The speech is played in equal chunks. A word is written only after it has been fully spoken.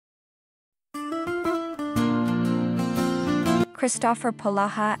Kristoffer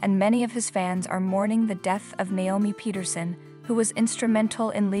Polaha and many of his fans are mourning the death of Naomi Peterson, who was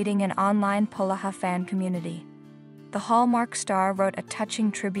instrumental in leading an online Polaha fan community. The Hallmark star wrote a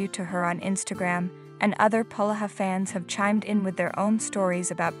touching tribute to her on Instagram, and other Polaha fans have chimed in with their own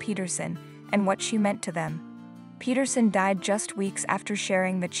stories about Peterson and what she meant to them. Peterson died just weeks after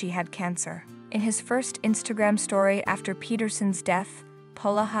sharing that she had cancer. In his first Instagram story after Peterson's death,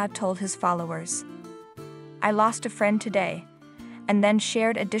 Polaha told his followers, "I lost a friend today," and then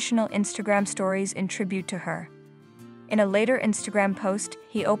shared additional Instagram stories in tribute to her. In a later Instagram post,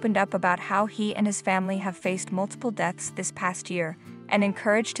 he opened up about how he and his family have faced multiple deaths this past year and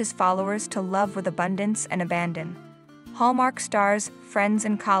encouraged his followers to love with abundance and abandon. Hallmark stars, friends,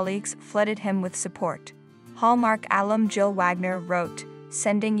 and colleagues flooded him with support. Hallmark alum Jill Wagner wrote,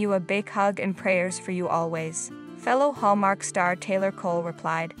 "Sending you a big hug and prayers for you always." Fellow Hallmark star Taylor Cole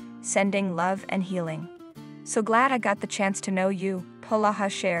replied, "Sending love and healing. So glad I got the chance to know you," Polaha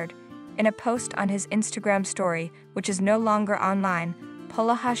shared. In a post on his Instagram story, which is no longer online,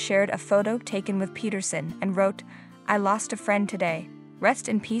 Polaha shared a photo taken with Peterson and wrote, "I lost a friend today. Rest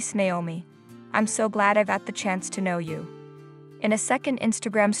in peace, Naomi. I'm so glad I got the chance to know you." In a second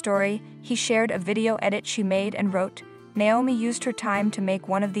Instagram story, he shared a video edit she made and wrote, "Naomi used her time to make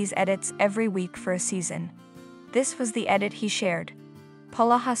one of these edits every week for a season." This was the edit he shared.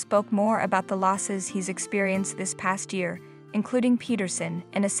 Polaha spoke more about the losses he's experienced this past year, including Peterson,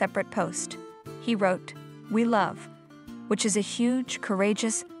 in a separate post. He wrote, "We love," which is a huge,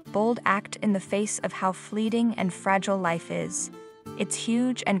 courageous, bold act in the face of how fleeting and fragile life is. It's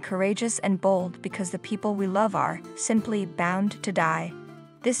huge and courageous and bold because the people we love are simply bound to die.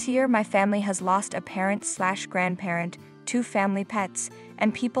 This year, my family has lost a parent/grandparent, 2 family pets,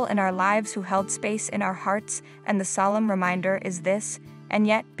 and people in our lives who held space in our hearts, and the solemn reminder is this, and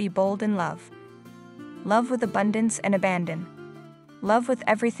yet be bold in love. Love with abundance and abandon. Love with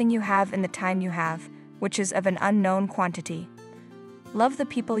everything you have in the time you have, which is of an unknown quantity. Love the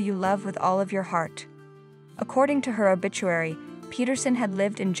people you love with all of your heart." According to her obituary, Peterson had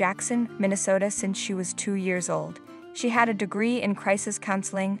lived in Jackson, Minnesota since she was 2 years old. She had a degree in crisis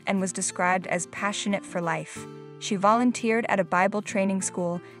counseling and was described as passionate for life. She volunteered at a Bible training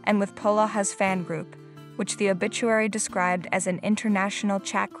school and with Polaha's fan group, which the obituary described as an international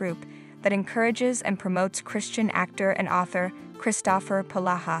chat group that encourages and promotes Christian actor and author Kristoffer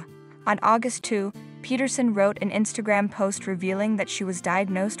Polaha. On August 2, Peterson wrote an Instagram post revealing that she was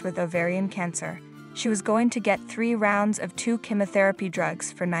diagnosed with ovarian cancer. She was going to get 3 rounds of 2 chemotherapy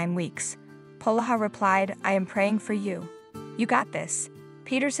drugs for 9 weeks. Polaha replied, "I am praying for you. You got this."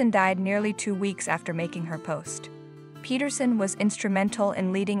 Peterson died nearly 2 weeks after making her post. Peterson was instrumental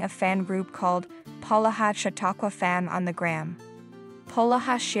in leading a fan group called Polaha Chautauqua Fam on the gram.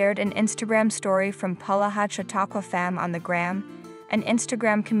 Polaha shared an Instagram story from Polaha Chautauqua Fam on the gram, an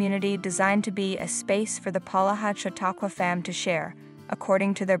Instagram community designed to be a space for the Polaha Chautauqua Fam to share,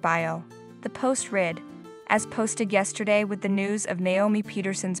 according to their bio. The post read, "As posted yesterday with the news of Naomi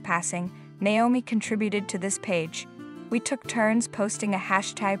Peterson's passing, Naomi contributed to this page. We took turns posting a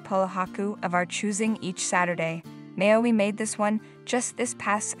hashtag Polahaku of our choosing each Saturday. Naomi made this one just this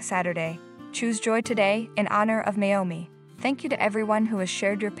past Saturday. Choose joy today in honor of Naomi. Thank you to everyone who has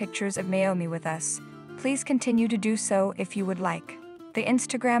shared your pictures of Naomi with us. Please continue to do so if you would like." The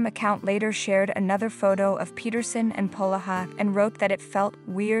Instagram account later shared another photo of Peterson and Polaha and wrote that it felt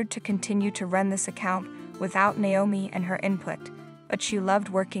weird to continue to run this account without Naomi and her input, but she loved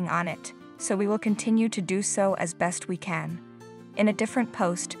working on it, so we will continue to do so as best we can. In a different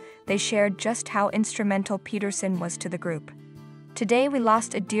post, they shared just how instrumental Peterson was to the group. "Today we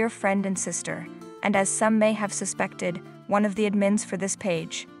lost a dear friend and sister, and as some may have suspected, one of the admins for this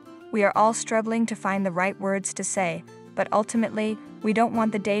page. We are all struggling to find the right words to say, but ultimately, we don't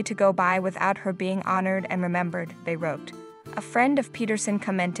want the day to go by without her being honored and remembered," they wrote. A friend of Peterson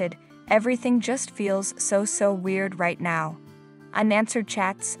commented, "Everything just feels so weird right now. Unanswered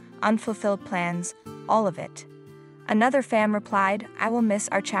chats, unfulfilled plans, all of it." Another fan replied, "I will miss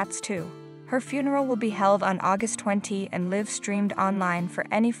our chats too." Her funeral will be held on August 20 and live streamed online for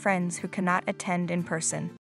any friends who cannot attend in person.